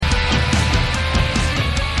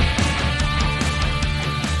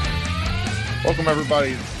Welcome,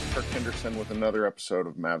 everybody. This is Kirk Henderson with another episode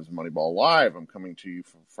of Mavs Moneyball Live. I'm coming to you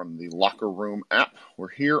from the Locker Room app. We're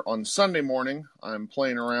here on Sunday morning. I'm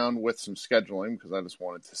playing around with some scheduling because I just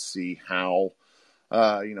wanted to see how,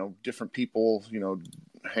 different people,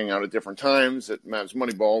 hang out at different times. At Mavs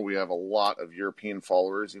Moneyball, we have a lot of European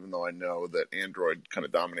followers, even though I know that Android kind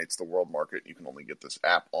of dominates the world market. You can only get this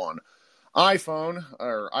app on iPhone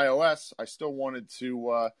or iOS. I still wanted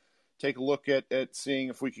to take a look at seeing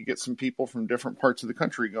if we could get some people from different parts of the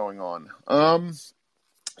country going on.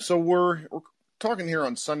 So we're talking here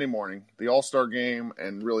on Sunday morning. The All-Star game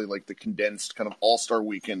and really like the condensed kind of All-Star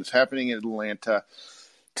weekend is happening in Atlanta.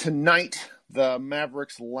 Tonight, the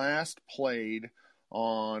Mavericks last played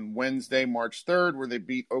on Wednesday, March 3rd, where they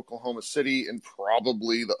beat Oklahoma City in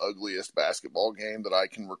probably the ugliest basketball game that I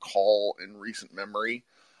can recall in recent memory.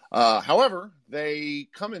 However, they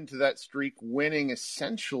come into that streak winning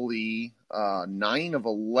essentially 9 of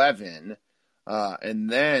 11,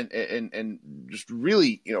 and just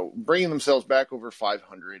really, bringing themselves back over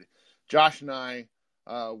 500. Josh and I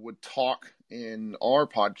would talk in our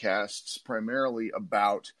podcasts primarily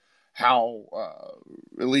about how,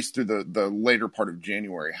 at least through the later part of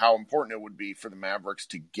January, how important it would be for the Mavericks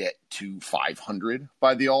to get to 500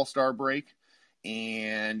 by the All-Star break.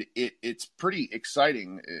 And it's pretty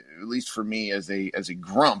exciting, at least for me as a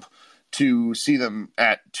grump, to see them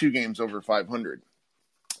at 2 games over 500.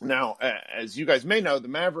 Now, as you guys may know, the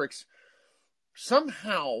Mavericks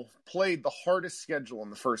somehow played the hardest schedule in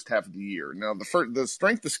the first half of the year. Now, the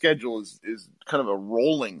strength of schedule is kind of a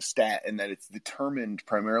rolling stat in that it's determined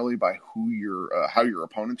primarily by how your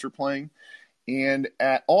opponents are playing. And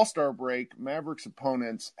at All-Star break, Mavericks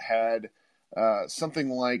opponents had something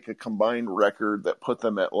like a combined record that put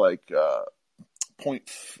them at like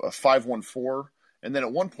 .514, and then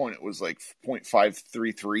at one point it was like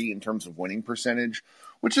 .533 in terms of winning percentage,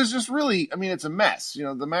 which is just really, it's a mess.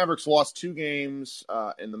 The Mavericks lost 2 games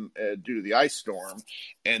due to the ice storm,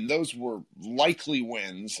 and those were likely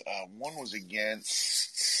wins. One was against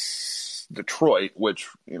Detroit, which,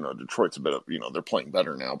 Detroit's a bit of, they're playing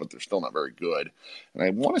better now, but they're still not very good. And I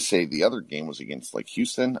want to say the other game was against like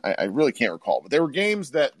Houston. I really can't recall, but they were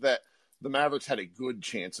games that the Mavericks had a good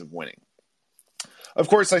chance of winning. Of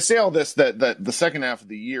course, I say all this, that the second half of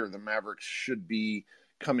the year, the Mavericks should be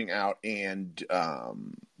coming out and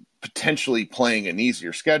potentially playing an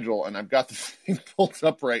easier schedule. And I've got the thing pulled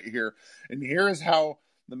up right here. And here is how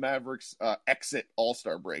the Mavericks exit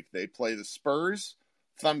All-Star break. They play the Spurs,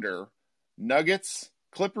 Thunder, Nuggets,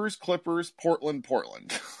 Clippers,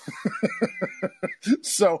 Portland.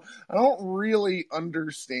 So I don't really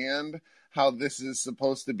understand how this is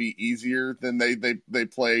supposed to be easier than they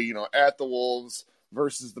play, at the Wolves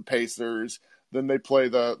versus the Pacers. Then they play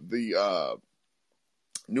the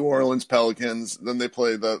New Orleans Pelicans. Then they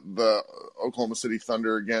play the Oklahoma City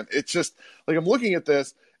Thunder again. It's just like I'm looking at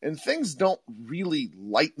this and things don't really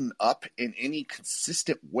lighten up in any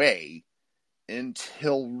consistent way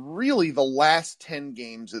until really the last 10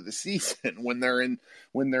 games of the season when they're in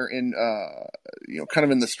kind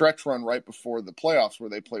of in the stretch run right before the playoffs where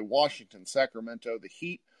they play Washington, Sacramento, the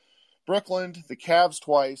Heat, Brooklyn, the Cavs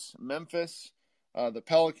twice, Memphis, the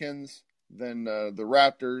Pelicans, then the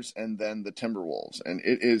Raptors, and then the Timberwolves. And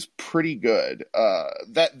it is pretty good.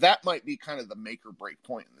 That might be kind of the make or break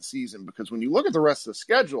point in the season, because when you look at the rest of the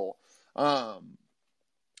schedule,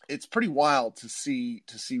 it's pretty wild to see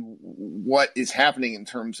what is happening in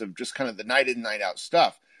terms of just kind of the night in, night out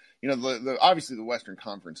stuff. Obviously the Western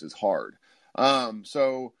Conference is hard.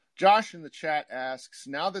 So Josh in the chat asks,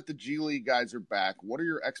 now that the G League guys are back, what are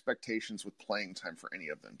your expectations with playing time for any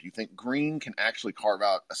of them? Do you think Green can actually carve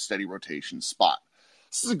out a steady rotation spot?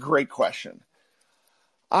 This is a great question.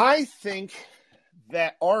 I think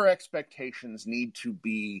that our expectations need to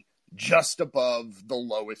be just above the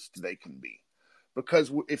lowest they can be.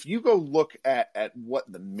 Because if you go look at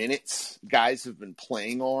what the minutes guys have been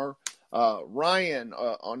playing are, Ryan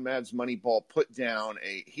on Mavs Moneyball put down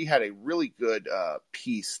he had a really good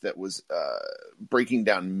piece that was breaking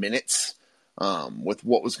down minutes with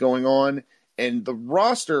what was going on. And the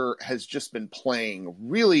roster has just been playing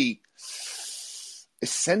really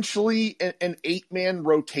essentially an 8-man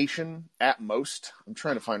rotation at most. I'm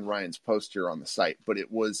trying to find Ryan's post here on the site, but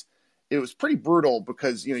it was pretty brutal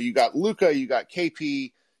because, you got Luka, you got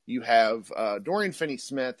KP, you have Dorian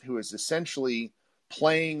Finney-Smith, who is essentially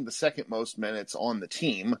playing the second most minutes on the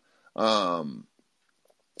team.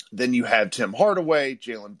 Then you have Tim Hardaway,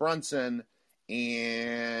 Jalen Brunson,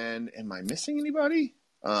 and am I missing anybody?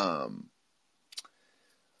 Let's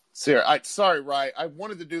Sorry, Rye. I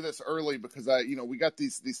wanted to do this early because we got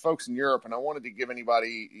these folks in Europe, and I wanted to give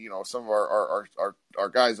anybody, some of our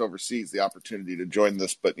guys overseas the opportunity to join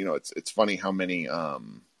this. But it's funny how many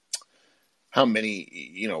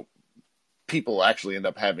people actually end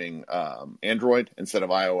up having Android instead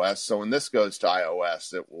of iOS. So when this goes to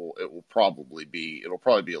iOS, it'll probably be a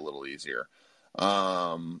little easier.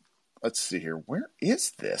 Let's see here. Where is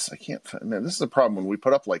this? I can't find. Man, this is a problem when we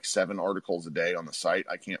put up like 7 articles a day on the site.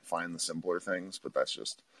 I can't find the simpler things, but that's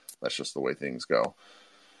just the way things go.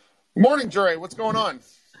 Good morning, Dre. What's going on?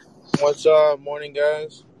 What's up? Morning,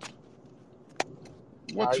 guys.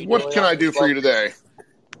 What can I do for you today?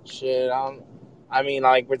 Shit,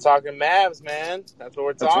 we're talking Mavs, man. That's what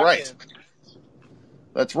we're talking.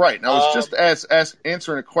 That's right. And I was just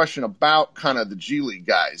answering a question about kind of the G League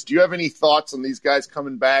guys. Do you have any thoughts on these guys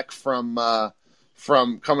coming back from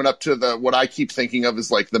coming up to what I keep thinking of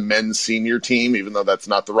as like the men's senior team, even though that's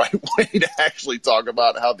not the right way to actually talk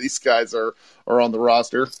about how these guys are on the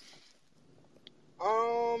roster?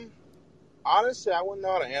 Honestly, I wouldn't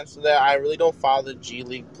know how to answer that. I really don't follow the G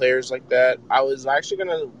League players like that. I was actually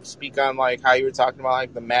going to speak on like how you were talking about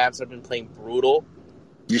like the Mavs have been playing brutal.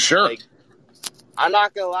 You sure? Like, I'm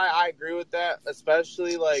not gonna lie, I agree with that,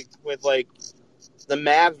 especially with the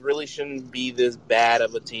Mavs really shouldn't be this bad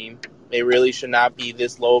of a team. They really should not be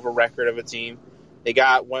this low of a record of a team. They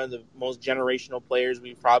got one of the most generational players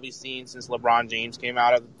we've probably seen since LeBron James came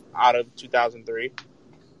out of 2003.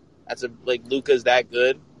 Luka's that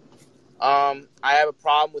good. I have a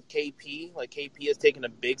problem with KP. Like, KP has taken a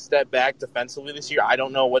big step back defensively this year. I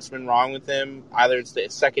don't know what's been wrong with him. Either it's the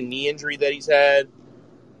second knee injury that he's had,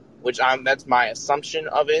 that's my assumption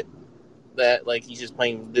of it, that he's just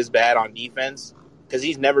playing this bad on defense, because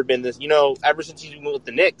he's never been this, ever since he's been with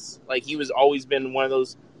the Knicks, he was always been one of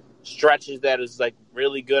those stretches that is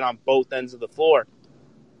really good on both ends of the floor.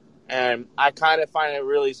 And I kind of find it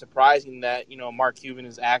really surprising that, Mark Cuban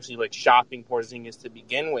is actually shopping Porzingis to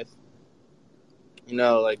begin with.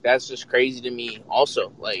 That's just crazy to me.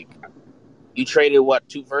 Also, you traded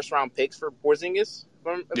 2 first-round picks for Porzingis, if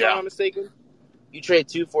I'm not mistaken? You trade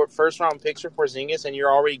 2 first-round picks for Porzingis, and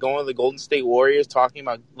you're already going to the Golden State Warriors talking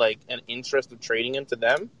about, an interest of trading him to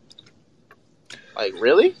them?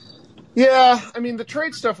 Really? Yeah, I mean, the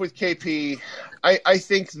trade stuff with KP, I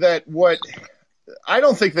think that I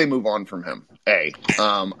don't think they move on from him,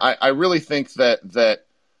 I really think that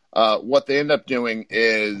what they end up doing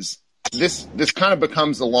is this kind of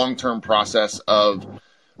becomes the long-term process of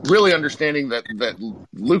really understanding that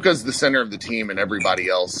Luka's the center of the team and everybody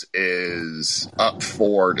else is up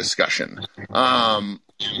for discussion.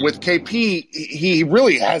 With KP, he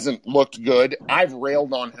really hasn't looked good. I've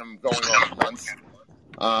railed on him going on a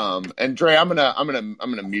month. And Dre, I'm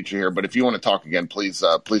gonna mute you here, but if you want to talk again, please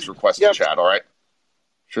request the chat. All right,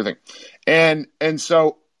 sure thing. And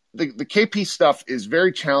so the KP stuff is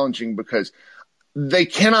very challenging because they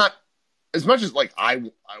cannot. As much as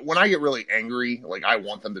when I get really angry, I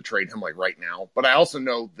want them to trade him right now, but I also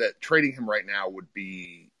know that trading him right now would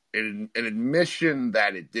be an admission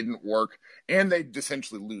that it didn't work, and they'd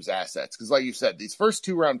essentially lose assets. Because like you said, these first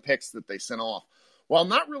 2-round picks that they sent off, while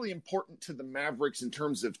not really important to the Mavericks in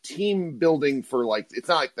terms of team building for it's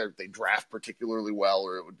not like they draft particularly well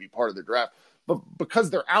or it would be part of their draft, but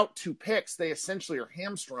because they're out 2 picks, they essentially are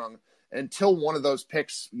hamstrung until one of those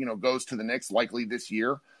picks, goes to the Knicks, likely this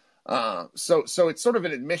year. So it's sort of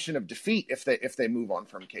an admission of defeat if they move on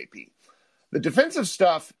from KP. The defensive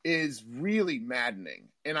stuff is really maddening,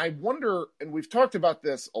 and I wonder, and we've talked about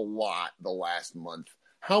this a lot the last month,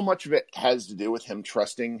 how much of it has to do with him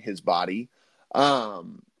trusting his body.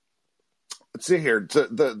 Let's see here,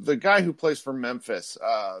 the guy who plays for Memphis,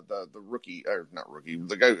 the rookie, or not rookie,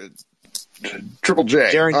 the guy, Triple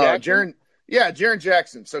J, Jaren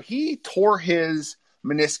Jackson. So he tore his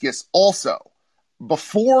meniscus also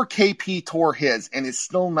before KP tore his, and is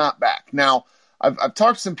still not back. Now, I've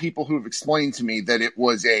talked to some people who have explained to me that it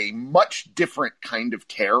was a much different kind of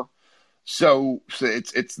tear. So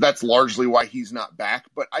that's largely why he's not back.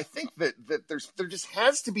 But I think that there just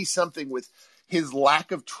has to be something with his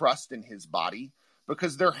lack of trust in his body,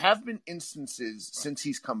 because there have been instances since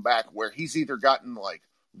he's come back where he's either gotten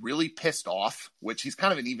really pissed off, which he's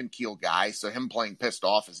kind of an even keel guy, so him playing pissed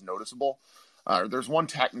off is noticeable. There's one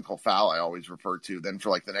technical foul I always refer to. Then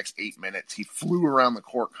for the next 8 minutes, he flew around the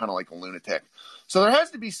court kind of like a lunatic. So there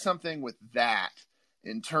has to be something with that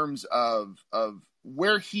in terms of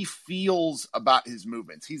where he feels about his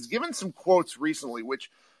movements. He's given some quotes recently,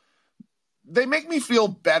 which they make me feel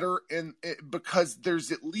better because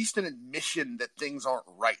there's at least an admission that things aren't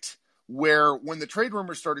right where when the trade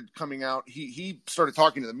rumors started coming out, he started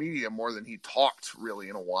talking to the media more than he talked really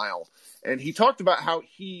in a while. And he talked about how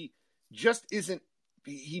he just isn't,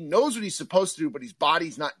 he knows what he's supposed to do, but his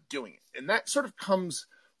body's not doing it. And that sort of comes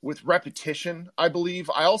with repetition, I believe.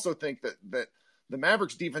 I also think that the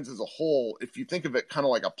Mavericks defense as a whole, if you think of it kind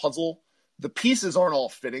of like a puzzle, the pieces aren't all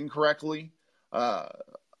fitting correctly. I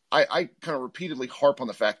kind of repeatedly harp on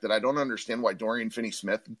the fact that I don't understand why Dorian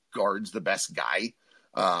Finney-Smith guards the best guy,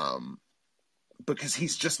 because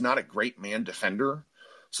he's just not a great man defender.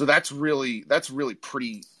 So that's really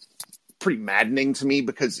pretty maddening to me,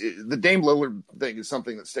 because the Dame Lillard thing is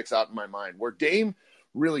something that sticks out in my mind, where Dame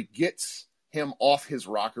really gets him off his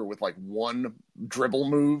rocker with like one dribble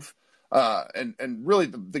move. And really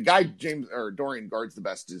the guy Dorian guards the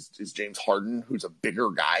best is James Harden, who's a bigger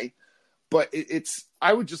guy. But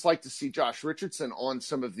I would just like to see Josh Richardson on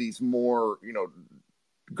some of these more,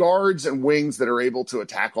 guards and wings that are able to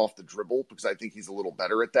attack off the dribble, because I think he's a little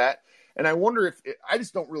better at that. And I wonder I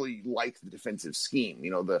just don't really like the defensive scheme.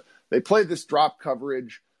 They play this drop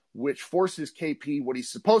coverage, which forces KP. What he's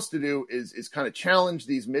supposed to do is kind of challenge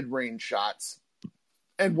these mid-range shots.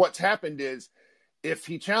 And what's happened is, if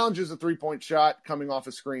he challenges a 3-point shot coming off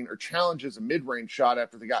a screen, or challenges a mid-range shot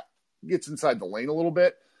after the guy gets inside the lane a little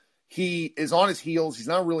bit, he is on his heels. He's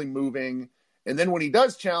not really moving. And then when he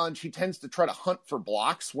does challenge, he tends to try to hunt for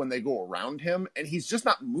blocks when they go around him, and he's just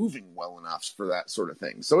not moving well enough for that sort of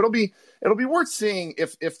thing. So it'll be worth seeing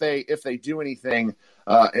if they do anything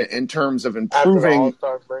in terms of improving. After the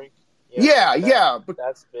All-Star break. Yeah.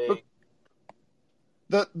 That's big.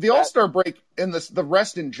 The All-Star break and the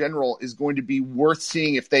rest in general is going to be worth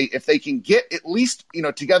seeing if they can get at least,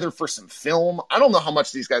 together for some film. I don't know how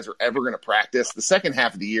much these guys are ever going to practice. The second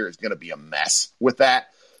half of the year is going to be a mess with that,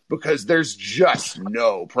 because there's just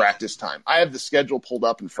no practice time. I have the schedule pulled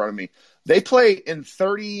up in front of me. They play in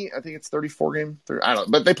 30, I think it's 34 game. I don't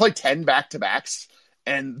know, but they play 10 back-to-backs,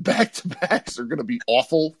 and back-to-backs are going to be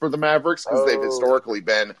awful for the Mavericks, because they've been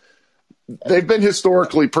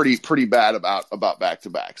historically pretty bad about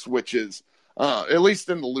back-to-backs, which is at least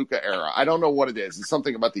in the Luka era. I don't know what it is. It's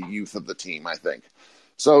something about the youth of the team, I think.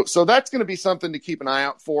 So that's going to be something to keep an eye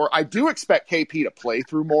out for. I do expect KP to play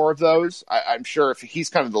through more of those. I'm sure if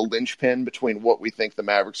he's kind of the linchpin between what we think the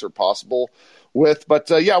Mavericks are possible with.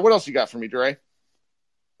 But what else you got for me, Dre?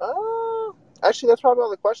 Actually, that's probably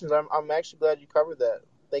all the questions. I'm actually glad you covered that.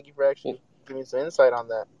 Thank you for actually giving me some insight on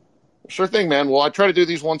that. Sure thing, man. Well, I try to do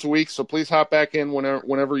these once a week, so please hop back in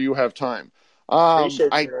whenever you have time.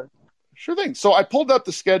 Appreciate you, man. Sure thing. So I pulled up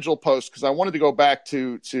the schedule post because I wanted to go back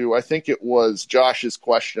to I think it was Josh's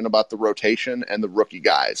question about the rotation and the rookie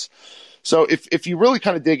guys. So if you really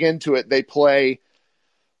kind of dig into it, they play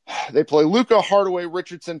Luka, Hardaway,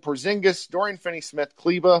 Richardson, Porzingis, Dorian Finney-Smith,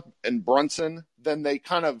 Kleba, and Brunson. Then they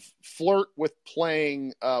kind of flirt with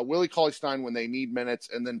playing Willie Cauley-Stein when they need minutes,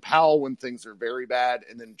 and then Powell when things are very bad,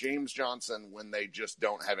 and then James Johnson when they just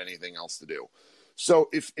don't have anything else to do. So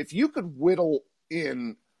if you could whittle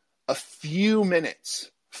in a few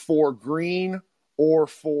minutes for Green or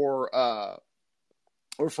for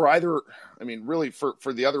either, really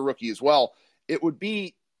for the other rookie as well, it would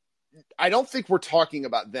be, I don't think we're talking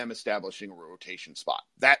about them establishing a rotation spot.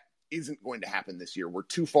 That isn't going to happen this year. We're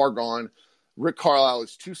too far gone. Rick Carlisle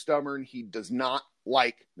is too stubborn. He does not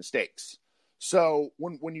like mistakes. So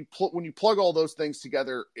when you plug all those things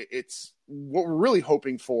together, it's what we're really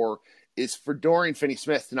hoping for is for Dorian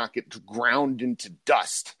Finney-Smith to not get ground into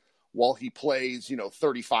dust while he plays,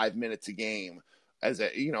 35 minutes a game as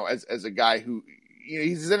a guy who,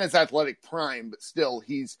 he's in his athletic prime, but still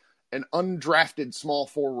he's an undrafted small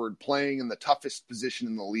forward playing in the toughest position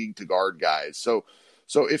in the league to guard guys. So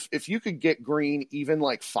if you could get Green even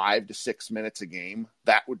like 5 to 6 minutes a game,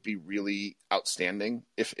 that would be really outstanding.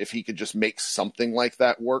 If he could just make something like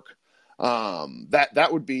that work, that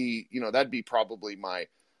would be, that'd be probably my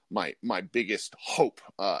biggest hope.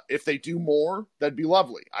 If they do more, that'd be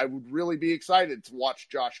lovely. I would really be excited to watch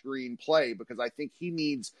Josh Green play, because I think he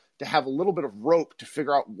needs to have a little bit of rope to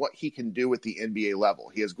figure out what he can do at the NBA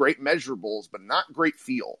level. He has great measurables, but not great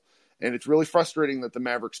feel. And it's really frustrating that the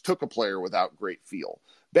Mavericks took a player without great feel.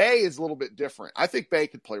 Bey is a little bit different. I think Bey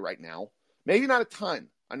could play right now. Maybe not a ton.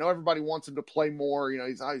 I know everybody wants him to play more.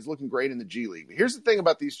 He's looking great in the G League. But here's the thing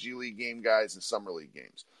about these G League game guys and Summer League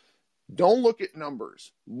games. Don't look at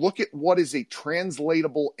numbers. Look at what is a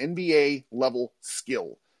translatable NBA level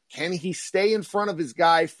skill. Can he stay in front of his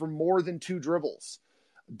guy for more than 2 dribbles?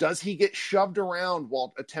 Does he get shoved around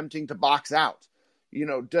while attempting to box out?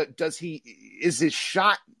 Is his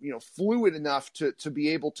shot, fluid enough to be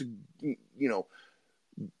able to,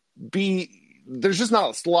 be there's just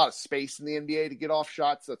not a lot of space in the NBA to get off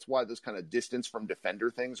shots. That's why those kind of distance from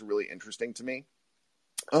defender things are really interesting to me.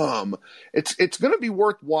 It's going to be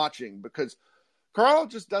worth watching because Carl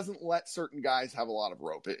just doesn't let certain guys have a lot of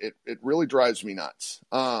rope. It really drives me nuts.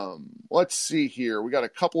 Let's see here. We got a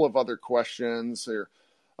couple of other questions here.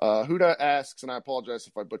 Huda asks, and I apologize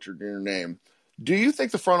if I butchered your name, do you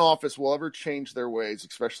think the front office will ever change their ways,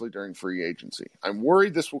 especially during free agency? I'm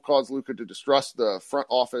worried this will cause Luka to distrust the front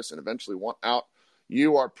office and eventually want out.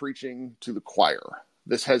 You are preaching to the choir.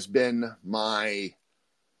 This has been why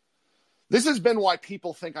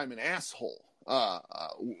people think I'm an asshole.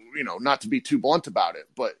 Not to be too blunt about it,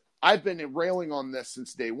 but I've been railing on this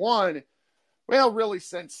since day one. Well, really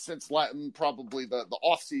since probably the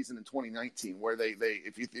off season in 2019, where they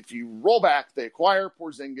if you roll back, they acquire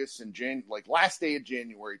Porzingis in last day of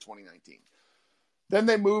January 2019. Then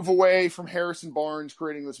they move away from Harrison Barnes,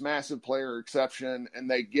 creating this massive player exception, and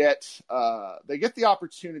they get the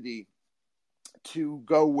opportunity to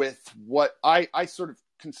go with what I sort of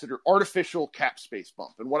consider artificial cap space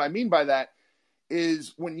bump. And what I mean by that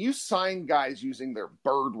is when you sign guys using their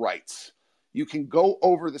bird rights, you can go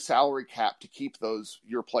over the salary cap to keep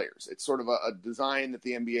your players. It's sort of a design that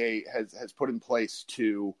the NBA has put in place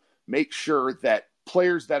to make sure that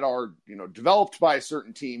players that are, developed by a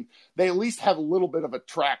certain team, they at least have a little bit of a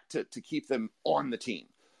track to keep them on the team.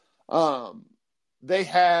 They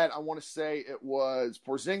had, I want to say it was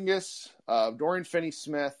Porzingis, Dorian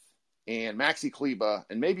Finney-Smith, and Maxi Kleber,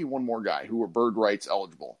 and maybe one more guy who were bird rights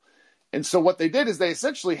eligible. And so what they did is they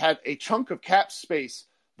essentially had a chunk of cap space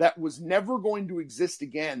that was never going to exist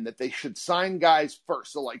again, that they should sign guys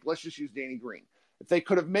first. So, let's just use Danny Green. If they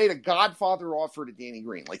could have made a Godfather offer to Danny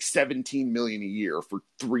Green, like $17 million a year for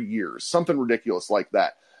 3 years, something ridiculous like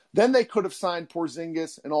that, then they could have signed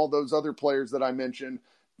Porzingis and all those other players that I mentioned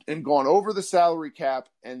and gone over the salary cap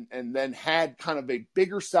and then had kind of a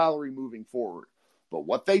bigger salary moving forward. But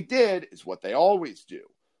what they did is what they always do,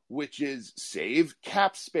 which is save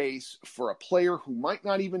cap space for a player who might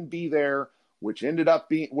not even be there, which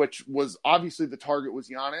was obviously the target was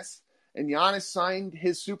Giannis, and Giannis signed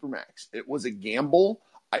his Supermax. It was a gamble.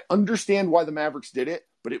 I understand why the Mavericks did it,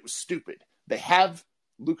 but it was stupid. They have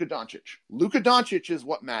Luka Doncic. Luka Doncic is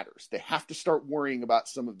what matters. They have to start worrying about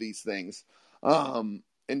some of these things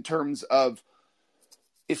in terms of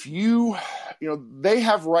if they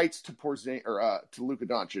have rights to to Luka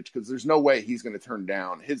Doncic because there's no way he's going to turn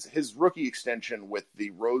down his rookie extension with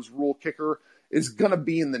the Rose Rule kicker is going to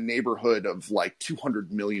be in the neighborhood of like $200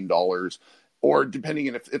 million, or depending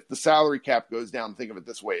on if the salary cap goes down, think of it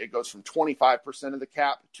this way, it goes from 25% of the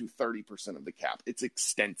cap to 30% of the cap. It's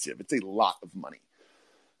extensive. It's a lot of money.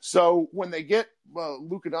 So when they get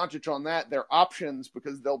Luka Doncic on that, their options,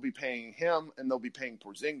 because they'll be paying him and they'll be paying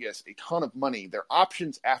Porzingis a ton of money, their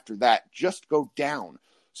options after that just go down.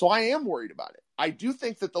 So I am worried about it. I do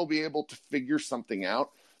think that they'll be able to figure something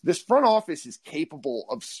out. This front office is capable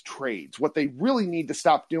of trades. What they really need to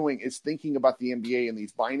stop doing is thinking about the NBA in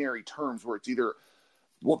these binary terms where it's either,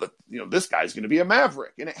 this guy's going to be a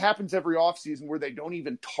Maverick. And it happens every offseason where they don't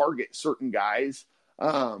even target certain guys.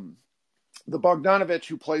 The Bogdanovich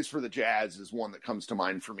who plays for the Jazz is one that comes to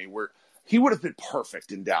mind for me, where he would have been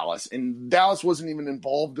perfect in Dallas. And Dallas wasn't even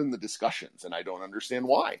involved in the discussions, and I don't understand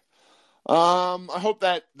why. I hope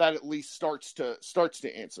that at least starts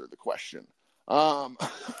to answer the question.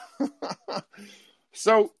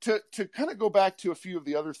 So to kind of go back to a few of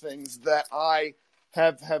the other things that I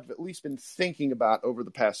have at least been thinking about over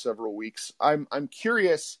the past several weeks, I'm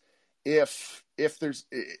curious if there's,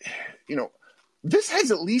 this has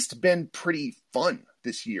at least been pretty fun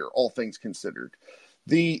this year, all things considered.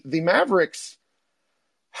 The Mavericks,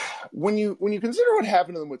 when you consider what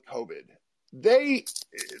happened to them with COVID,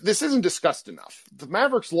 this isn't discussed enough. The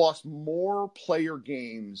Mavericks lost more player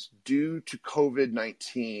games due to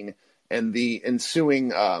COVID-19 and the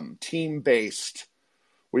ensuing team-based,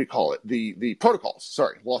 the protocols.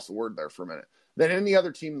 Sorry, lost the word there for a minute. Than any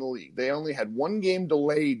other team in the league. They only had one game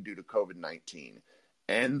delayed due to COVID-19.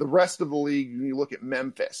 And the rest of the league, when you look at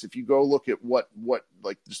Memphis, if you go look at what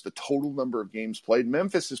just the total number of games played,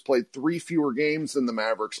 Memphis has played 3 fewer games than the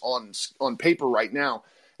Mavericks on paper right now.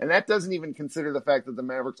 And that doesn't even consider the fact that the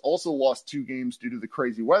Mavericks also lost 2 games due to the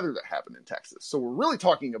crazy weather that happened in Texas. So we're really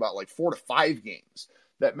talking about 4 to 5 games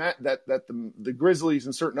that the Grizzlies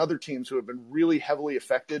and certain other teams who have been really heavily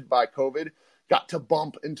affected by COVID got to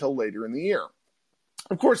bump until later in the year.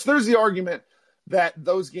 Of course, there's the argument that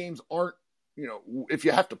those games aren't, if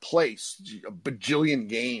you have to play a bajillion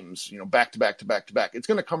games, back to back to back to back, it's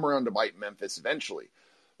going to come around to bite Memphis eventually.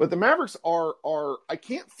 But the Mavericks are I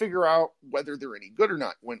can't figure out whether they're any good or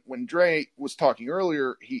not. When Dre was talking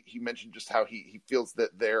earlier, he mentioned just how he feels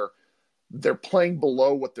that they're playing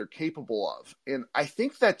below what they're capable of. And I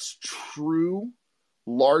think that's true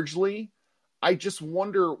largely. I just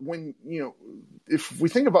wonder when, if we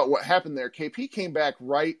think about what happened there, KP came back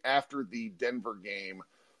right after the Denver game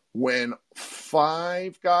when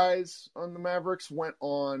 5 guys on the Mavericks went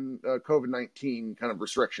on COVID-19 kind of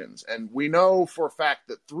restrictions. And we know for a fact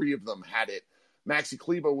that 3 of them had it. Maxi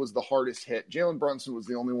Kleber was the hardest hit. Jalen Brunson was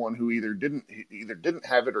the only one who either didn't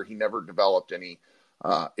have it or he never developed any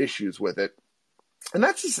issues with it. And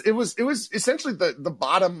that's just, it was essentially the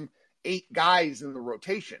bottom 8 guys in the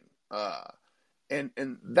rotation.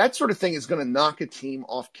 And that sort of thing is going to knock a team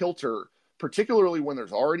off kilter, particularly when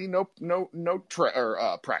there's already no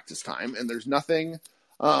practice time and there's nothing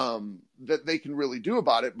that they can really do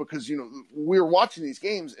about it, because we were watching these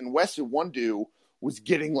games and Wes Iwundu was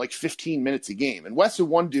getting like 15 minutes a game, and Wes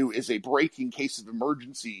Iwundu is a break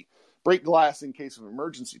glass in case of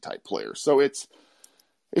emergency type player. So it's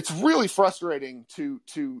really frustrating to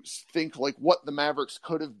think like what the Mavericks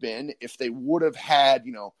could have been if they would have had,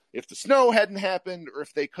 if the snow hadn't happened, or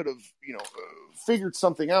if they could have, figured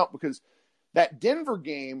something out. Because that Denver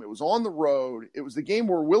game, it was on the road. It was the game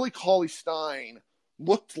where Willie Cauley-Stein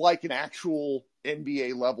looked like an actual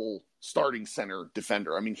NBA level starting center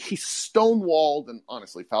defender. I mean, he stonewalled and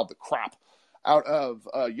honestly fouled the crap out of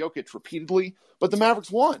Jokic repeatedly, but the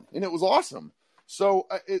Mavericks won, and it was awesome. So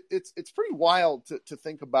it's pretty wild to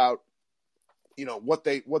think about, what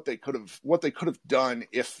they could have done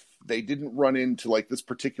if they didn't run into like this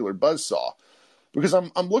particular buzzsaw. Because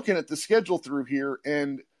I'm looking at the schedule through here,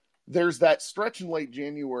 and there's that stretch in late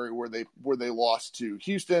January where they lost to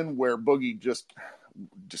Houston, where Boogie just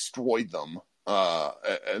destroyed them,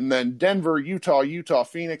 and then Denver, Utah,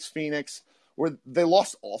 Phoenix, where they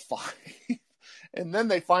lost all 5, and then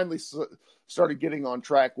they finally started getting on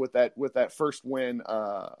track with that first win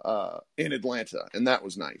in Atlanta, and that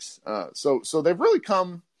was nice. So they've really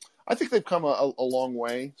come. I think they've come a long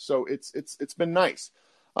way. So it's been nice.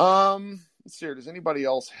 Let's see here. Does anybody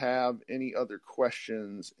else have any other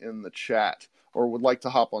questions in the chat, or would like to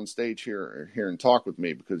hop on stage here and talk with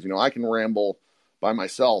me? Because I can ramble by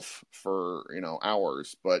myself for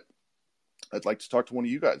hours, but I'd like to talk to one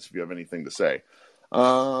of you guys if you have anything to say.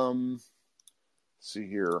 Let's see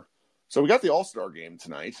here. So we got the All-Star game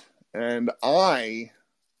tonight, and I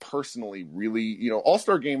personally really,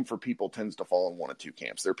 All-Star game for people tends to fall in one of 2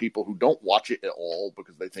 camps. There are people who don't watch it at all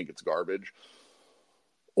because they think it's garbage.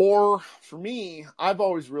 Or for me, I've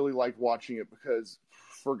always really liked watching it because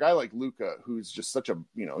for a guy like Luka, who's just such a,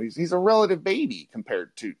 he's a relative baby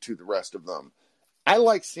compared to the rest of them. I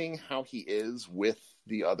like seeing how he is with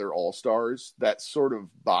the other All-Stars, that sort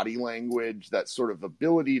of body language, that sort of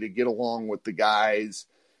ability to get along with the guys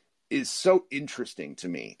is so interesting to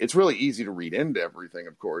me. It's really easy to read into everything,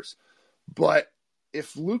 of course, but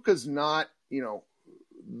if Luka's not, a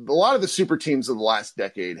lot of the super teams of the last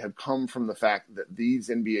decade have come from the fact that these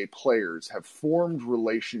NBA players have formed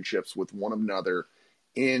relationships with one another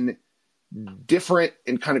in different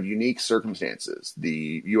and kind of unique circumstances.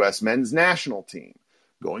 The U.S. men's national team,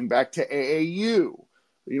 going back to AAU,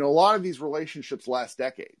 a lot of these relationships last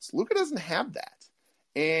decades. Luka doesn't have that.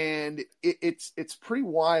 And it's pretty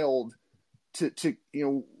wild to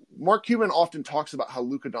Mark Cuban often talks about how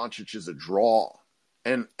Luka Doncic is a draw.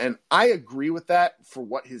 And I agree with that for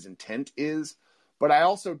what his intent is, but I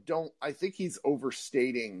also I think he's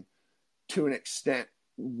overstating to an extent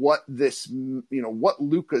what what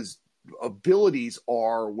Luka's abilities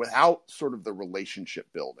are without sort of the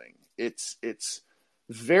relationship building. It's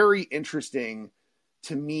very interesting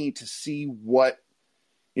to me to see what,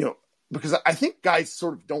 because I think guys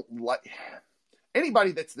sort of don't like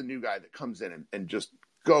anybody that's the new guy that comes in and just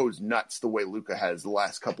goes nuts the way Luka has the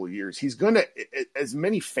last couple of years. He's going to, as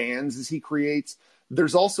many fans as he creates,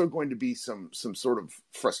 there's also going to be some sort of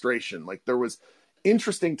frustration. Like there was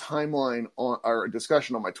interesting timeline on our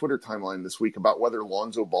discussion on my Twitter timeline this week about whether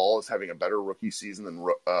Lonzo Ball is having a better rookie season than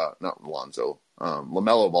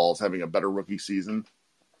LaMelo Ball is having a better rookie season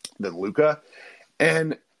than Luka.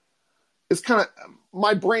 And it's kind of,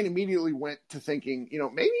 my brain immediately went to thinking,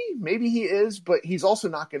 maybe he is, but he's also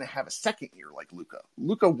not going to have a second year like Luka.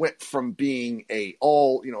 Luka went from being a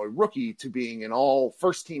rookie to being an all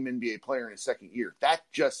first team NBA player in his second year. That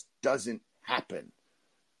just doesn't happen.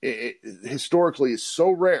 It historically is so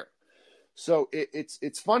rare. So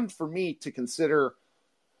it's fun for me to consider,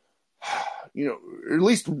 or at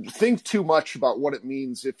least think too much about what it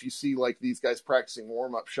means if you see like these guys practicing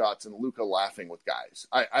warm-up shots and Luka laughing with guys.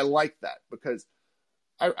 I like that because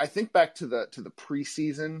I think back to the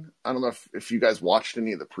preseason. I don't know if you guys watched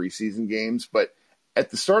any of the preseason games, but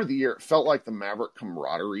at the start of the year, it felt like the Maverick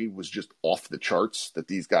camaraderie was just off the charts, that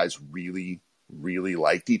these guys really, really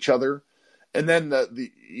liked each other. And then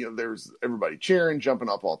there's everybody cheering, jumping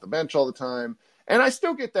up off the bench all the time. And I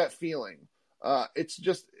still get that feeling. It's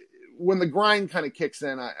just when the grind kind of kicks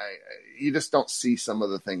in, you just don't see some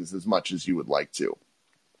of the things as much as you would like to.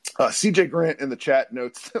 CJ Grant in the chat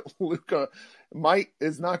notes that Luka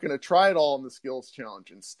is not going to try it all in the skills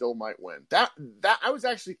challenge and still might win. That I was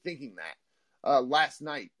actually thinking that last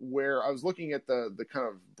night, where I was looking at the kind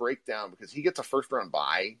of breakdown, because he gets a first round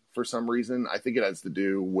bye for some reason. I think it has to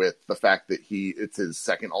do with the fact that it's his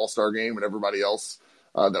second All-Star game, and everybody else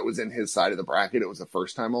that was in his side of the bracket, it was a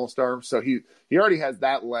first time All-Star. So he already has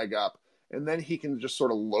that leg up, and then he can just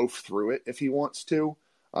sort of loaf through it if he wants to.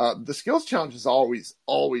 The skills challenge has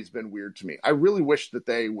always been weird to me. I really wish that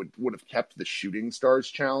they would have kept the shooting stars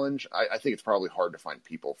challenge. I think it's probably hard to find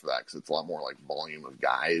people for that, because it's a lot more like volume of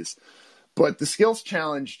guys. But the skills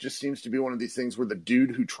challenge just seems to be one of these things where the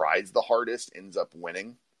dude who tries the hardest ends up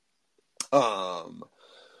winning.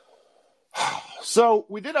 So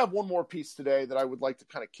we did have one more piece today that I would like to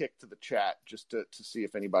kind of kick to the chat, just to see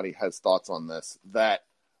if anybody has thoughts on this. That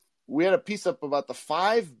we had a piece up about the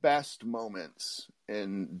 5 best moments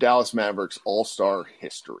in Dallas Mavericks All-Star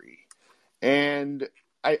history. And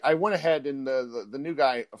I went ahead, and the new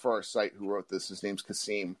guy for our site who wrote this, his name's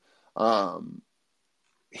Kasim.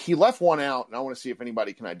 He left one out, and I want to see if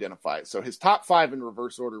anybody can identify it. So his top 5 in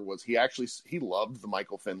reverse order was he loved the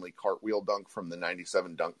Michael Finley cartwheel dunk from the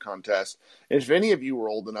 97 dunk contest. And if any of you were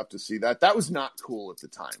old enough to see that was not cool at the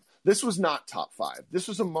time. This was not top 5. This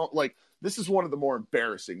was this is one of the more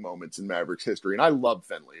embarrassing moments in Mavericks history. And I love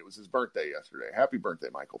Finley. It was his birthday yesterday. Happy birthday,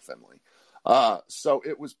 Michael Finley. So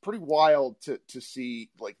it was pretty wild to see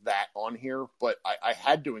like that on here, but I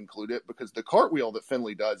had to include it because the cartwheel that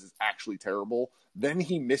Finley does is actually terrible. Then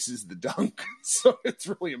he misses the dunk. So it's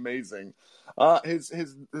really amazing.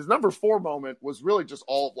 His number 4 moment was really just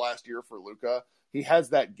all of last year for Luka. He has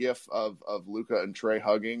that gif of Luka and Trey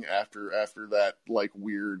hugging after that like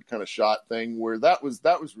weird kind of shot thing, where that was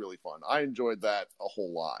really fun. I enjoyed that a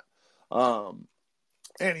whole lot.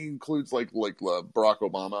 And he includes like Barack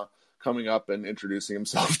Obama coming up and introducing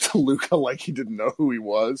himself to Luka like he didn't know who he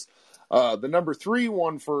was. The number 3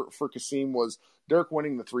 one for Kasim was Dirk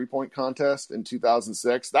winning the 3-point contest in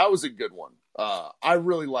 2006. That was a good one. I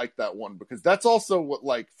really liked that one, because that's also what,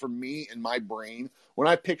 like, for me in my brain, when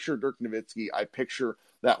I picture Dirk Nowitzki, I picture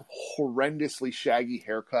that horrendously shaggy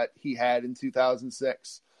haircut he had in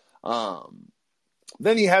 2006.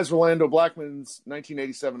 Then he has Rolando Blackman's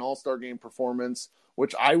 1987 All-Star Game performance,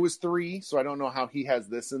 which I was 3, so I don't know how he has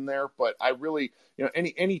this in there. But I really,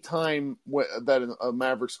 any time that a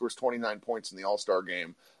Maverick scores 29 points in the All-Star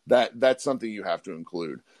Game, that's something you have to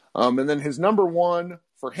include. And then his number 1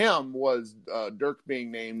 for him was Dirk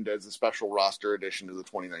being named as a special roster addition to the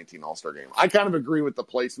 2019 All-Star Game. I kind of agree with the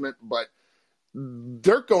placement, but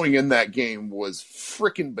Dirk going in that game was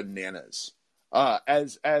freaking bananas.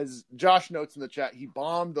 As Josh notes in the chat, he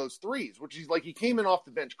bombed those threes, which is like he came in off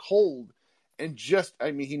the bench cold and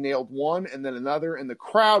he nailed one and then another, and the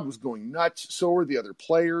crowd was going nuts. So were the other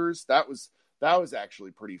players. That was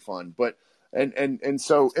actually pretty fun. But and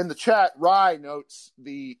so in the chat, Rye notes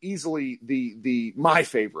my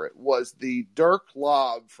favorite was the Dirk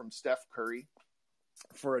lob from Steph Curry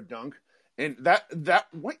for a dunk. And that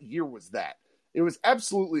what year was that? It was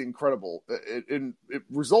absolutely incredible. It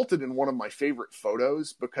resulted in one of my favorite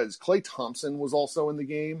photos, because Klay Thompson was also in the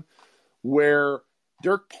game, where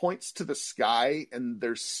Dirk points to the sky and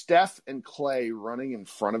there's Steph and Klay running in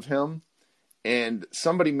front of him. And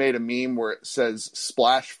somebody made a meme where it says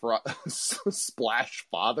splash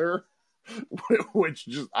father, which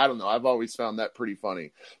just, I don't know. I've always found that pretty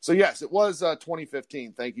funny. So yes, it was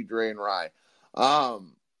 2015. Thank you, Dre and Rye.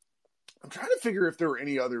 I'm trying to figure if there were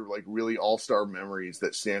any other like really all-star memories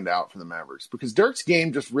that stand out for the Mavericks, because Dirk's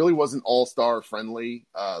game just really wasn't all-star friendly.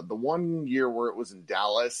 The one year where it was in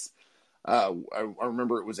Dallas, I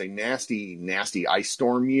remember it was a nasty, nasty ice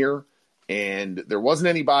storm year, and there wasn't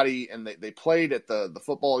anybody, and they played at the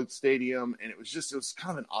football stadium, and it was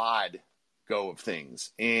kind of an odd go of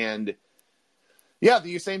things. And yeah,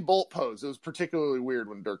 the Usain Bolt pose, it was particularly weird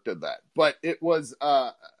when Dirk did that, but it was,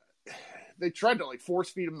 they tried to like force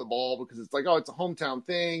feed him the ball, because it's like, oh, it's a hometown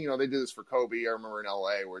thing. They do this for Kobe. I remember in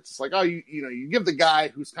LA, where it's just like, oh, you give the guy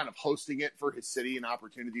who's kind of hosting it for his city an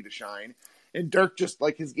opportunity to shine. And Dirk just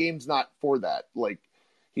like, his game's not for that. Like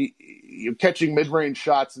you're catching mid-range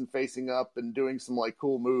shots and facing up and doing some like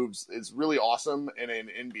cool moves is really awesome in an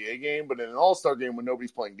NBA game, but in an all-star game when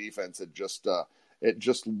nobody's playing defense, it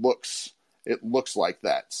looks like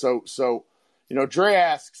that. So Dre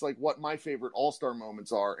asks like what my favorite All-Star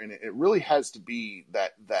moments are, and it really has to be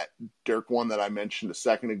that Dirk one that I mentioned a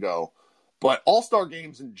second ago. But All-Star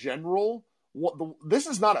games in general, this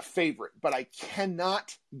is not a favorite, but I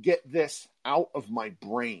cannot get this out of my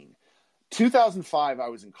brain. 2005, I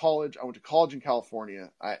was in college. I went to college in California.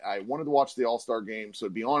 I wanted to watch the All-Star game, so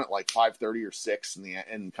it'd be on at like 5:30 or 6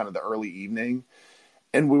 in kind of the early evening.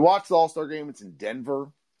 And we watched the All-Star game. It's in Denver.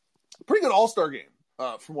 Pretty good All-Star game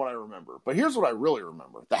from what I remember. But here's what I really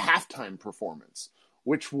remember. The halftime performance,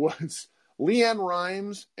 which was LeAnn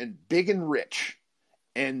Rimes and Big and Rich.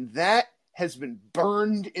 And that has been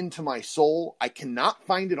burned into my soul. I cannot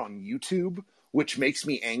find it on YouTube, which makes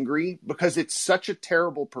me angry because it's such a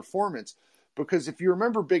terrible performance. Because if you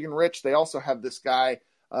remember Big and Rich, they also have this guy,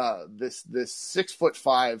 this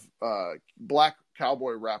 6'5" black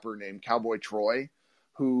cowboy rapper named Cowboy Troy,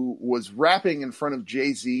 who was rapping in front of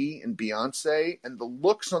Jay-Z and Beyonce, and the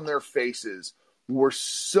looks on their faces were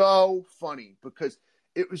so funny because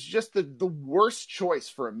it was just the worst choice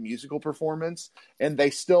for a musical performance, and they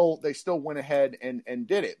still went ahead and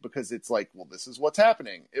did it because it's like, well, this is what's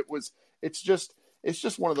happening. It's just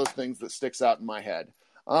one of those things that sticks out in my head.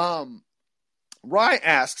 Rye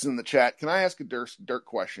asks in the chat, can I ask a Dirk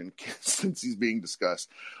question since he's being discussed?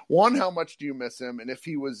 One, how much do you miss him? And if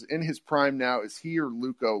he was in his prime now, is he or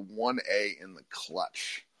Luka 1A in the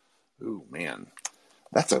clutch? Ooh, man,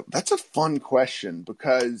 that's a fun question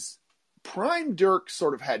because prime Dirk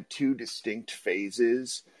sort of had two distinct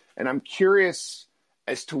phases, and I'm curious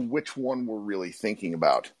as to which one we're really thinking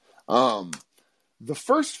about. The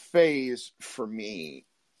first phase for me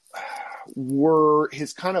were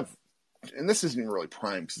his kind of, and this isn't even really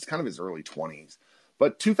prime because it's kind of his early 20s,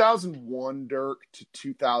 but 2001 Dirk to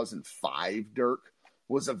 2005 Dirk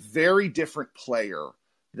was a very different player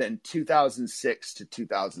than 2006 to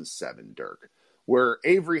 2007 Dirk, where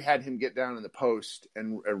Avery had him get down in the post,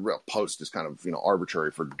 and a real post is kind of,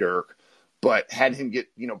 arbitrary for Dirk, but had him get,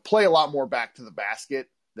 play a lot more back to the basket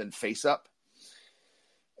than face up.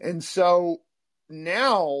 And so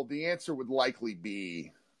now the answer would likely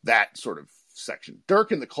be that sort of section.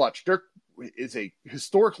 Dirk in the clutch. Dirk is a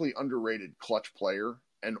historically underrated clutch player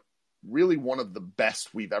and really one of the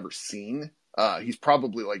best we've ever seen. He's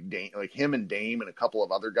probably like him and Dame and a couple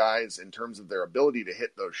of other guys in terms of their ability to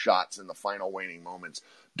hit those shots in the final waning moments.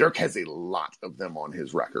 Dirk has a lot of them on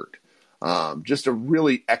his record. Just a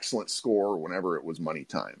really excellent scorer whenever it was money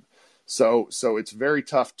time. So it's very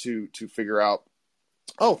tough to figure out.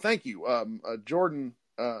 Oh, thank you. Jordan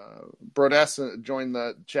Brodessa joined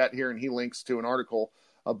the chat here, and he links to an article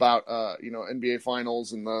about NBA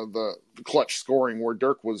Finals and the clutch scoring where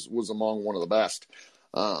Dirk was among one of the best.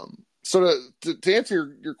 So to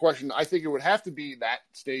answer your question, I think it would have to be that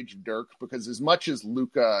stage of Dirk, because as much as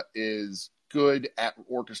Luka is good at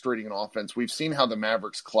orchestrating an offense, we've seen how the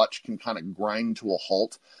Mavericks clutch can kind of grind to a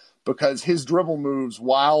halt because his dribble moves,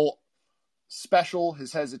 while special,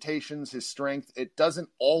 his hesitations, his strength, it doesn't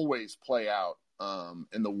always play out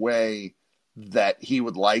in the way that he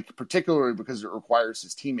would like, particularly because it requires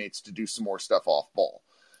his teammates to do some more stuff off ball.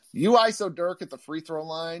 You ISO Dirk at the free throw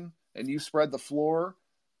line and you spread the floor,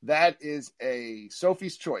 that is a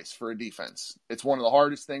Sophie's choice for a defense. It's one of the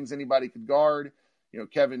hardest things anybody could guard.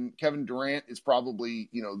 Kevin Durant is probably,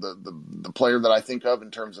 the player that I think of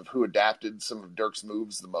in terms of who adapted some of Dirk's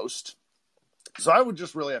moves the most. So I would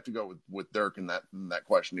just really have to go with Dirk in that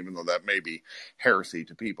question, even though that may be heresy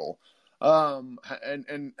to people. And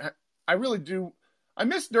I really do. I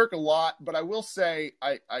miss Dirk a lot, but I will say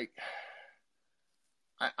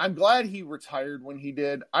I'm glad he retired when he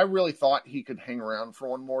did. I really thought he could hang around for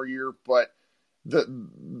one more year, but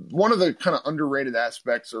one of the kind of underrated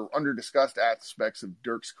aspects or underdiscussed aspects of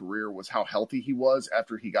Dirk's career was how healthy he was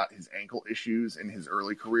after he got his ankle issues in his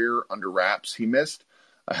early career under wraps. He missed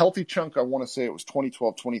a healthy chunk. I want to say it was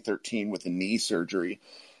 2012, 2013 with a knee surgery.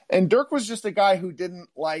 And Dirk was just a guy who didn't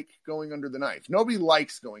like going under the knife. Nobody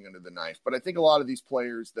likes going under the knife, but I think a lot of these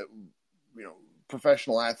players that,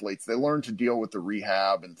 professional athletes, they learn to deal with the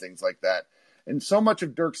rehab and things like that. And so much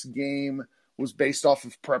of Dirk's game was based off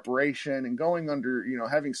of preparation, and going under,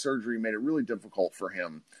 having surgery made it really difficult for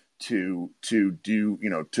him to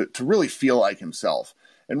really feel like himself.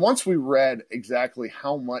 And once we read exactly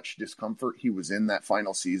how much discomfort he was in that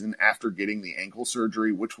final season after getting the ankle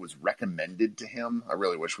surgery, which was recommended to him, I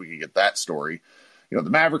really wish we could get that story. The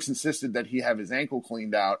Mavericks insisted that he have his ankle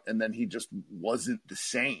cleaned out, and then he just wasn't the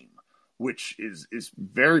same, which is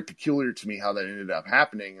very peculiar to me how that ended up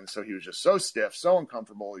happening. And so he was just so stiff, so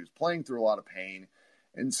uncomfortable. He was playing through a lot of pain.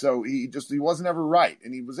 And so he wasn't ever right.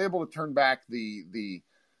 And he was able to turn back the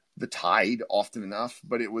the tide often enough,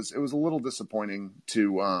 but it was a little disappointing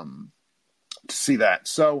to see that.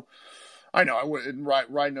 So I know I would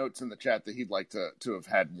write notes in the chat that he'd like to have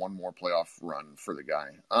had one more playoff run for the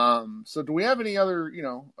guy. So do we have any other,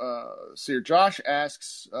 Seer Josh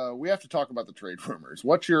asks, we have to talk about the trade rumors.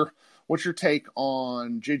 What's your take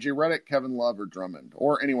on JJ Redick, Kevin Love, or Drummond,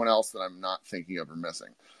 or anyone else that I'm not thinking of or missing?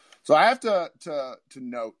 So I have to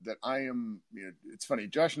note that I am, it's funny,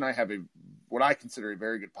 Josh and I have what I consider a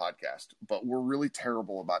very good podcast, but we're really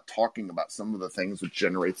terrible about talking about some of the things which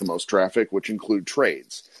generate the most traffic, which include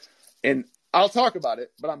trades. And I'll talk about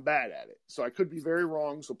it, but I'm bad at it. So I could be very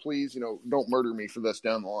wrong. So please, don't murder me for this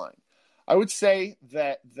down the line. I would say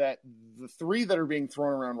that the three that are being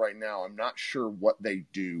thrown around right now, I'm not sure what they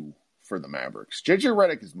do for the Mavericks. JJ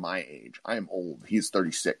Redick is my age. I am old. He's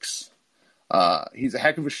 36. He's a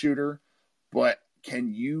heck of a shooter, but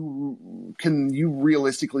can you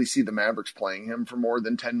realistically see the Mavericks playing him for more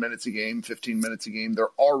than 10 minutes a game, 15 minutes a game? They're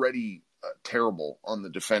already terrible on the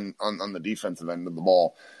defensive end of the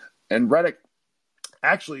ball. And Redick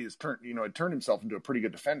actually has turned himself into a pretty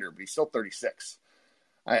good defender, but he's still 36.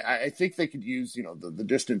 I think they could use, the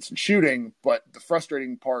distance and shooting, but the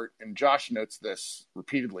frustrating part, and Josh notes this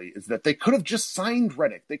repeatedly, is that they could have just signed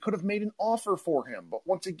Redick. They could have made an offer for him, but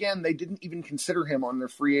once again, they didn't even consider him on their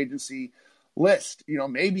free agency list.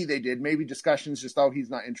 Maybe they did. Maybe discussions just, he's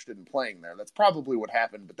not interested in playing there. That's probably what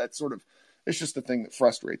happened, but that's it's just the thing that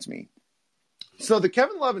frustrates me. So the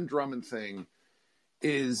Kevin Love and Drummond thing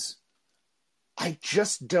is, I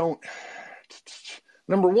just don't.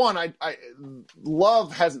 Number one,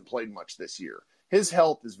 Love hasn't played much this year. His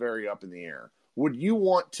health is very up in the air. Would you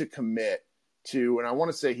want to commit to, and I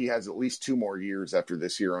want to say he has at least 2 more years after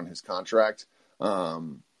this year on his contract.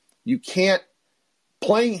 You can't,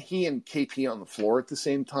 playing he and KP on the floor at the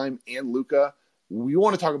same time and Luka, we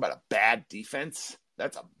want to talk about a bad defense.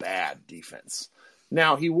 That's a bad defense.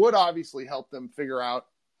 Now, he would obviously help them figure out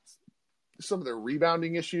some of their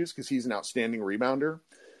rebounding issues because he's an outstanding rebounder.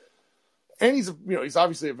 And he's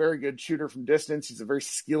obviously a very good shooter from distance. He's a very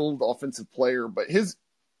skilled offensive player, but his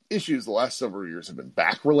issues the last several years have been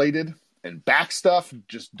back related, and back stuff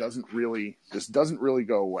just doesn't really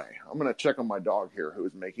go away. I'm going to check on my dog here, who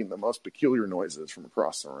is making the most peculiar noises from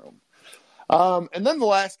across the room. And then the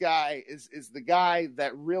last guy is the guy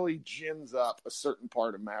that really gins up a certain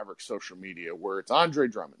part of Maverick social media, where it's Andre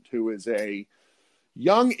Drummond, who is a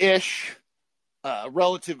young-ish,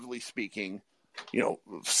 relatively speaking,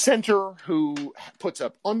 center who puts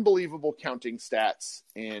up unbelievable counting stats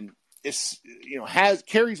and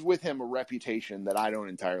carries with him a reputation that I don't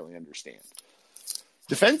entirely understand.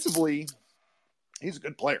 Defensively, he's a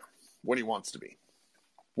good player when he wants to be.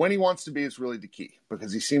 When he wants to be is really the key,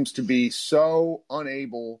 because he seems to be so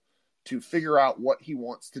unable to figure out what he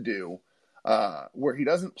wants to do, where he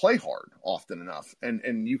doesn't play hard often enough.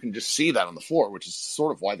 And you can just see that on the floor, which is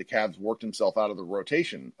sort of why the Cavs worked himself out of the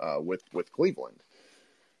rotation with Cleveland.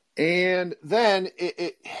 And then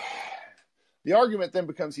the argument then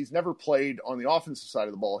becomes he's never played on the offensive side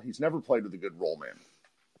of the ball. He's never played with a good roll man.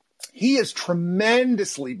 He is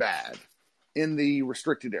tremendously bad in the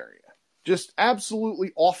restricted area. Just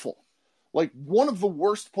absolutely awful. Like one of the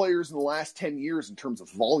worst players in the last 10 years in terms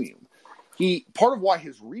of volume. Part of why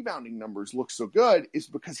his rebounding numbers look so good is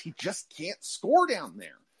because he just can't score down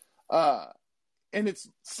there. And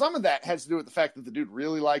some of that has to do with the fact that the dude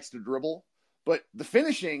really likes to dribble, but the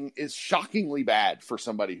finishing is shockingly bad for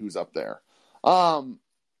somebody who's up there.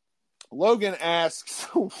 Logan asks,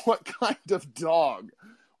 what kind of dog?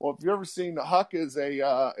 Well, if you've ever seen, Huck is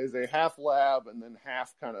a half lab and then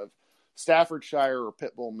half kind of Staffordshire or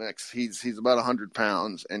pit bull mix. He's about 100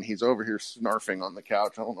 pounds, and he's over here snarfing on the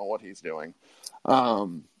couch. I don't know what he's doing.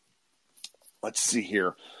 Let's see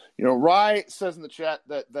here. Rye says in the chat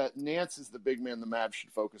that Nance is the big man the Mavs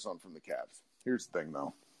should focus on from the Cavs. Here's the thing,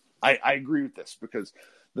 though. I agree with this because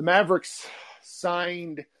the Mavericks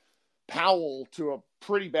signed Powell to a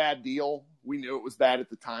pretty bad deal. We knew it was bad at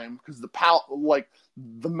the time because the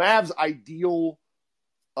Mavs' ideal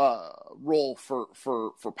role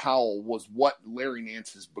for Powell was what Larry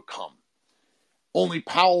Nance has become. Only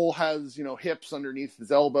Powell has, hips underneath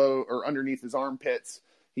his elbow or underneath his armpits.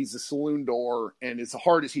 He's a saloon door, and as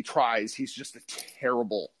hard as he tries, he's just a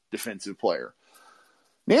terrible defensive player.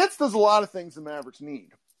 Nance does a lot of things the Mavericks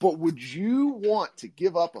need, but would you want to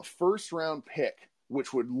give up a first-round pick,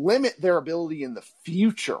 which would limit their ability in the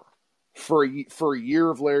future for a year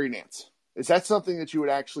of Larry Nance? Is that something that you would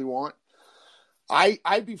actually want?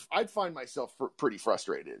 I'd find myself pretty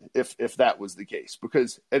frustrated if that was the case,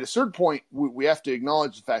 because at a certain point we have to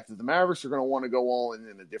acknowledge the fact that the Mavericks are going to want to go all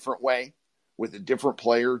in a different way with a different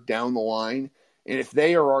player down the line, And if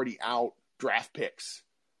they are already out draft picks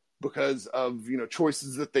because of,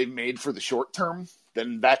 choices that they've made for the short term,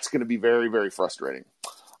 then that's going to be very, very frustrating.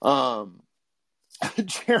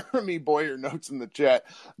 Jeremy Boyer notes in the chat,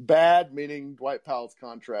 bad meaning Dwight Powell's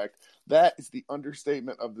contract. That is the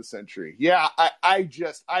understatement of the century. Yeah, I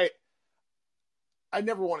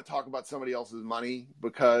never want to talk about somebody else's money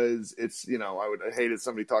because it's, I would hate if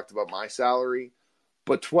somebody talked about my salary.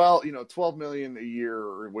 But 12 million a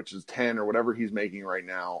year, which is 10 or whatever he's making right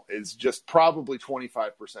now, is just probably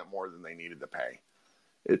 25% more than they needed to pay.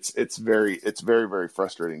 It's very, very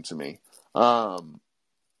frustrating to me.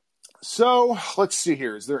 So let's see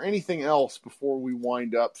here. Is there anything else before we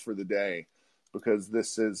wind up for the day? Because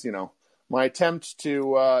this is, my attempt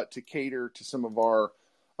to cater to some of our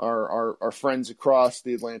friends across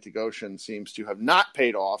the Atlantic Ocean seems to have not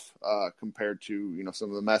paid off compared to, some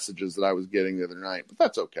of the messages that I was getting the other night. But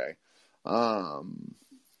that's okay.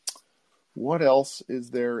 What else is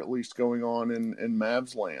there at least going on in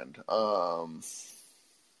Mavs land?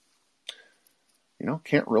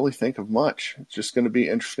 Can't really think of much. It's just going to be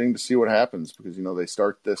interesting to see what happens because, they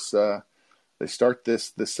start this the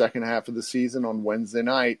second half of the season on Wednesday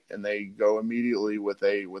night and they go immediately with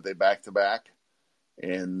a back-to-back.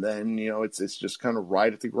 And then, it's just kind of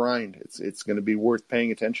right at the grind. It's going to be worth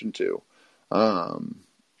paying attention to.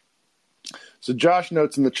 So Josh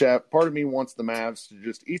notes in the chat, part of me wants the Mavs to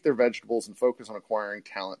just eat their vegetables and focus on acquiring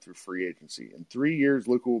talent through free agency. In 3 years,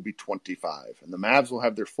 Luka will be 25, and the Mavs will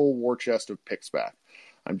have their full war chest of picks back.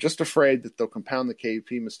 I'm just afraid that they'll compound the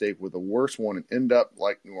KP mistake with a worse one and end up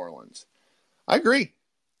like New Orleans. I agree.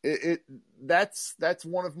 That's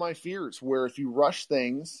one of my fears, where if you rush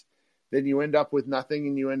things, then you end up with nothing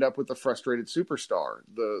and you end up with a frustrated superstar.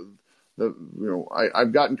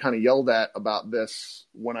 I've gotten kind of yelled at about this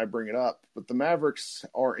when I bring it up, but the Mavericks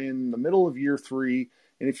are in the middle of year 3,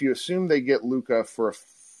 and if you assume they get Luka for a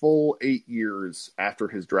full 8 years after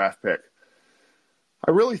his draft pick,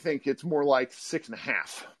 I really think it's more like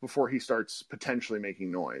 6.5 before he starts potentially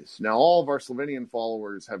making noise. Now, all of our Slovenian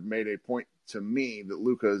followers have made a point to me that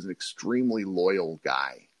Luka is an extremely loyal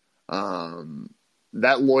guy.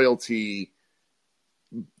 That loyalty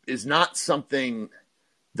is not something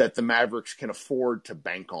that the Mavericks can afford to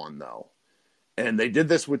bank on, though. And they did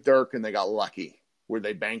this with Dirk, and they got lucky, where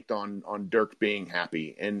they banked on Dirk being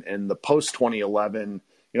happy. And the post-2011,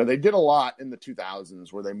 they did a lot in the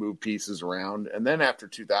 2000s where they moved pieces around. And then after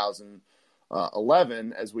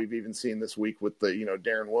 2011, as we've even seen this week with the,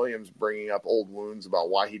 Darren Williams bringing up old wounds about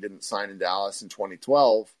why he didn't sign in Dallas in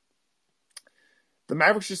 2012, the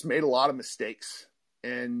Mavericks just made a lot of mistakes.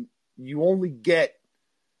 And you only get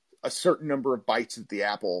a certain number of bites at the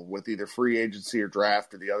apple with either free agency or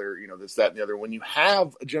draft or the other, this, that, and the other. When you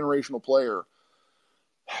have a generational player,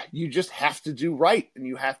 you just have to do right and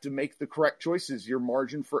you have to make the correct choices. Your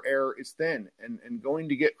margin for error is thin. And going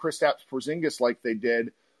to get Kristaps Porzingis like they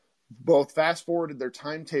did, both fast forwarded their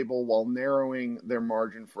timetable while narrowing their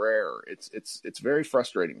margin for error. It's very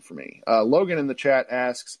frustrating for me. Logan in the chat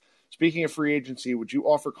asks, speaking of free agency, would you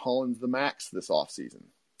offer Collins the max this offseason?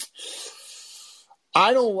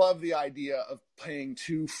 I don't love the idea of paying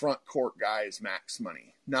 2 front court guys max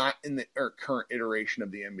money, not in the current iteration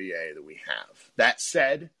of the NBA that we have. That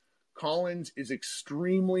said, Collins is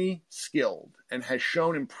extremely skilled and has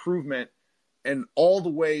shown improvement in all the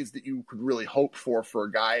ways that you could really hope for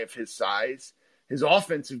a guy of his size. His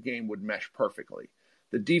offensive game would mesh perfectly.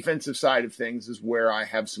 The defensive side of things is where I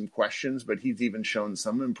have some questions, but he's even shown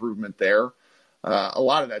some improvement there. A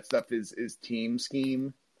lot of that stuff is team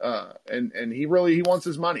scheme. And he wants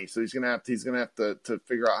his money, so he's gonna have to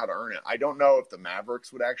figure out how to earn it. I don't know if the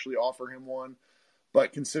Mavericks would actually offer him one,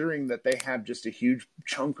 but considering that they have just a huge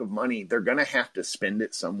chunk of money, they're gonna have to spend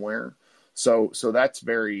it somewhere. So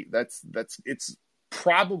it's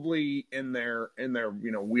probably in their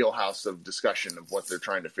wheelhouse of discussion of what they're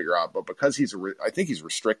trying to figure out. But because I think he's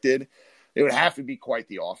restricted, it would have to be quite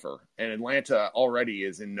the offer. And Atlanta already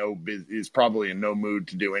is probably in no mood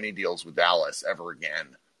to do any deals with Dallas ever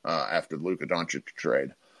again. After the Luka Doncic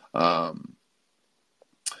trade.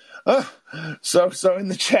 So in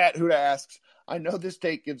the chat, Huda asks, I know this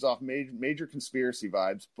take gives off major conspiracy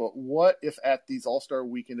vibes, but what if at these All-Star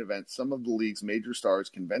Weekend events, some of the league's major stars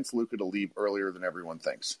convince Luka to leave earlier than everyone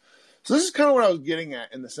thinks? So this is kind of what I was getting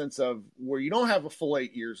at in the sense of where you don't have a full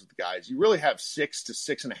 8 years with the guys. You really have 6 to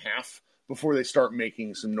 6.5 before they start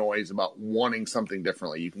making some noise about wanting something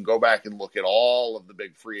differently. You can go back and look at all of the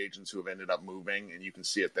big free agents who have ended up moving, and you can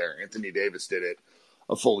see it there. Anthony Davis did it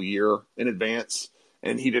a full year in advance,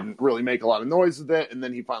 and he didn't really make a lot of noise with it, and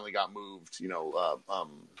then he finally got moved,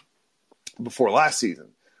 before last season.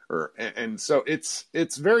 And so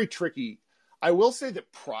it's very tricky. I will say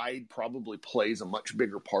that pride probably plays a much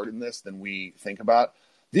bigger part in this than we think about.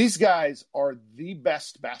 These guys are the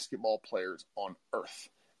best basketball players on earth.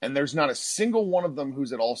 And there's not a single one of them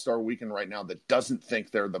who's at All-Star Weekend right now that doesn't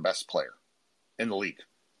think they're the best player in the league.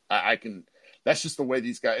 That's just the way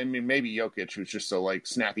these guys, I mean, maybe Jokic, who's just so like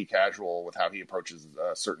snappy casual with how he approaches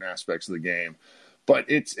certain aspects of the game. But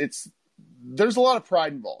there's a lot of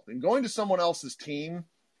pride involved. And going to someone else's team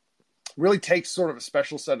really takes sort of a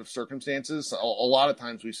special set of circumstances. A lot of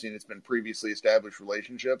times we've seen it's been previously established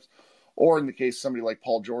relationships, or in the case of somebody like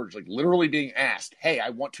Paul George, like literally being asked, hey, I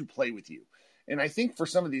want to play with you. And I think for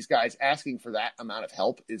some of these guys, asking for that amount of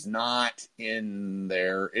help is not in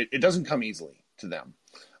there. It doesn't come easily to them.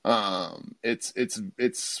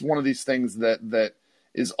 It's one of these things that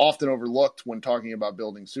is often overlooked when talking about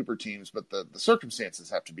building super teams, but the circumstances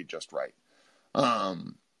have to be just right.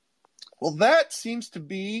 Well, that seems to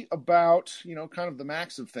be about, kind of the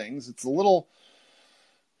max of things. It's a little,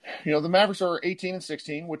 the Mavericks are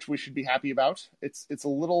 18-16, which we should be happy about. It's a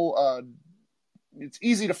little, it's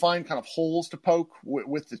easy to find kind of holes to poke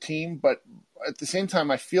with the team, but at the same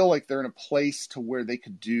time, I feel like they're in a place to where they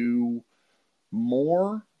could do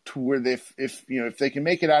more, to where if they can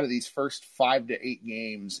make it out of these first 5 to 8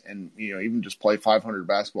 games and, even just play 500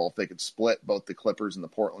 basketball, if they could split both the Clippers and the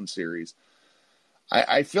Portland series,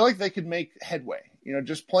 I feel like they could make headway.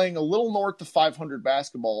 Just playing a little north of 500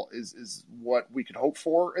 basketball is what we could hope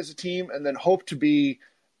for as a team, and then hope to be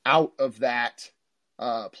out of that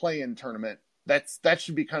play-in tournament. That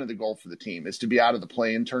should be kind of the goal for the team, is to be out of the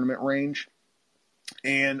play-in tournament range.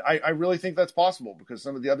 And I really think that's possible, because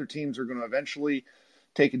some of the other teams are going to eventually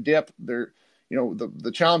take a dip. They're,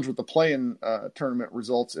 the challenge with the play-in tournament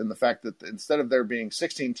results in the fact that instead of there being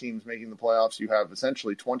 16 teams making the playoffs, you have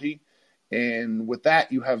essentially 20. And with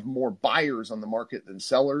that, you have more buyers on the market than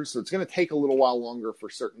sellers. So it's going to take a little while longer for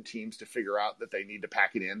certain teams to figure out that they need to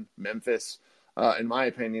pack it in. Memphis, in my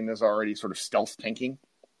opinion, is already sort of stealth tanking.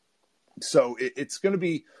 So it's going to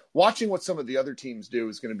be, watching what some of the other teams do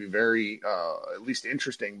is going to be very, at least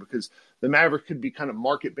interesting, because the Mavericks could be kind of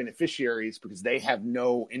market beneficiaries because they have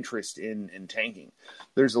no interest in tanking.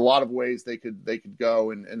 There's a lot of ways they could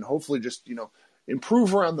go and hopefully just,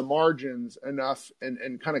 improve around the margins enough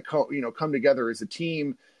and kind of come together as a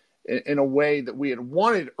team in a way that we had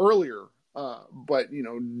wanted earlier, but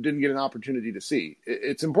didn't get an opportunity to see.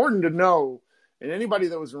 It's important to know, and anybody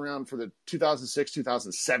that was around for the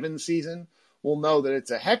 2006-2007 season will know that it's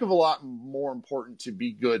a heck of a lot more important to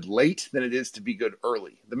be good late than it is to be good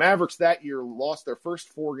early. The Mavericks that year lost their first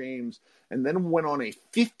 4 games and then went on a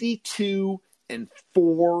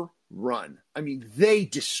 52-4 run. I mean, they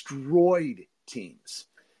destroyed teams.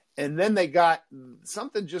 And then they got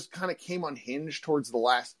something, just kind of came unhinged towards the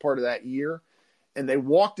last part of that year. And they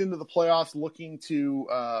walked into the playoffs looking to,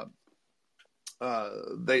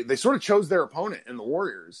 they sort of chose their opponent in the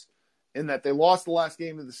Warriors, in that they lost the last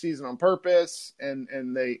game of the season on purpose. And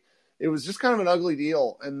it was just kind of an ugly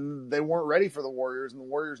deal, and they weren't ready for the Warriors, and the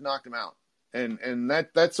Warriors knocked them out. And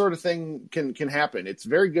that sort of thing can happen. It's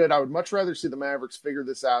very good. I would much rather see the Mavericks figure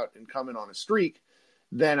this out and come in on a streak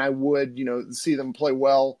than I would, see them play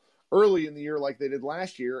well early in the year like they did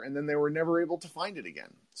last year, and then they were never able to find it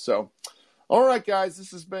again. So, all right, guys,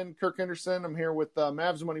 this has been Kirk Henderson. I'm here with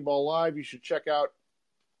Mavs Moneyball Live. You should check out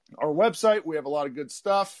our website. We have a lot of good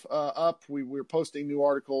stuff up. We're posting new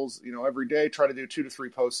articles, every day. Try to do 2 to 3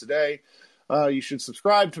 posts a day. You should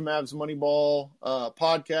subscribe to Mavs Moneyball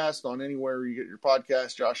podcast on anywhere you get your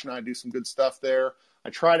podcast. Josh and I do some good stuff there. I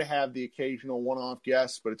try to have the occasional one-off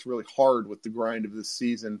guest, but it's really hard with the grind of this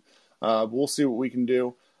season. We'll see what we can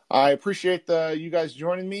do. I appreciate you guys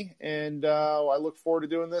joining me, and I look forward to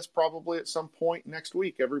doing this probably at some point next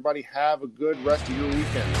week. Everybody have a good rest of your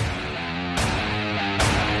weekend.